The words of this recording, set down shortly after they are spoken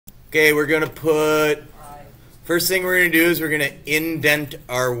Okay, we're going to put, first thing we're going to do is we're going to indent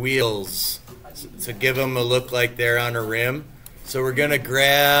our wheels to give them a look like they're on a rim. So we're going to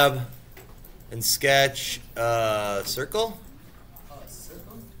grab and sketch a circle.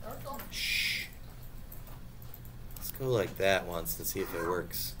 Shh. Let's go like that once to see if it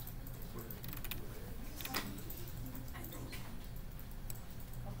works.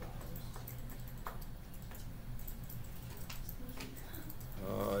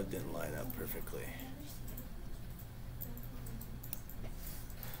 Oh, it didn't line up perfectly.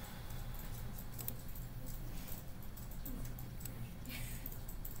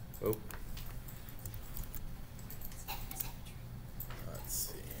 Oh. Let's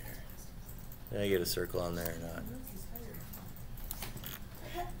see here. Did I get a circle on there or not?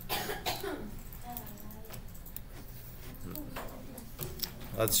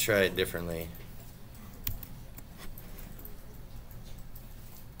 Let's try it differently.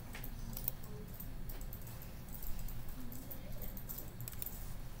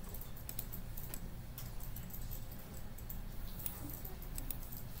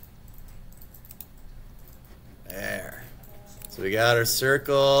 There. So we got our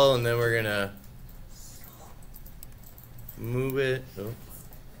circle, and then we're gonna move it. Oh.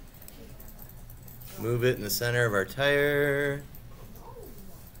 Move it in the center of our tire.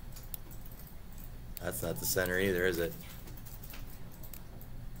 That's not the center either, is it?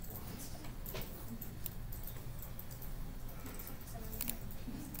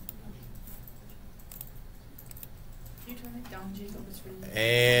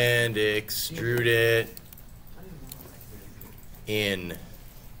 And extrude it in.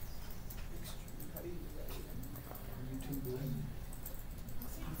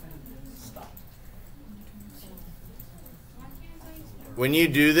 When you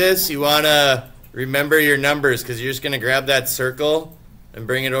do this, you want to remember your numbers because you're just going to grab that circle and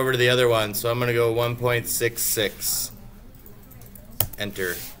bring it over to the other one. So I'm going to go 1.66.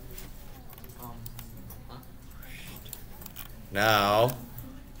 Enter. Now,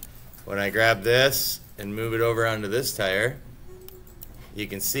 when I grab this and move it over onto this tire, you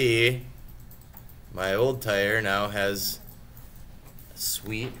can see my old tire now has a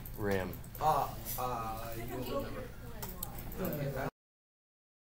sweet rim. You will never.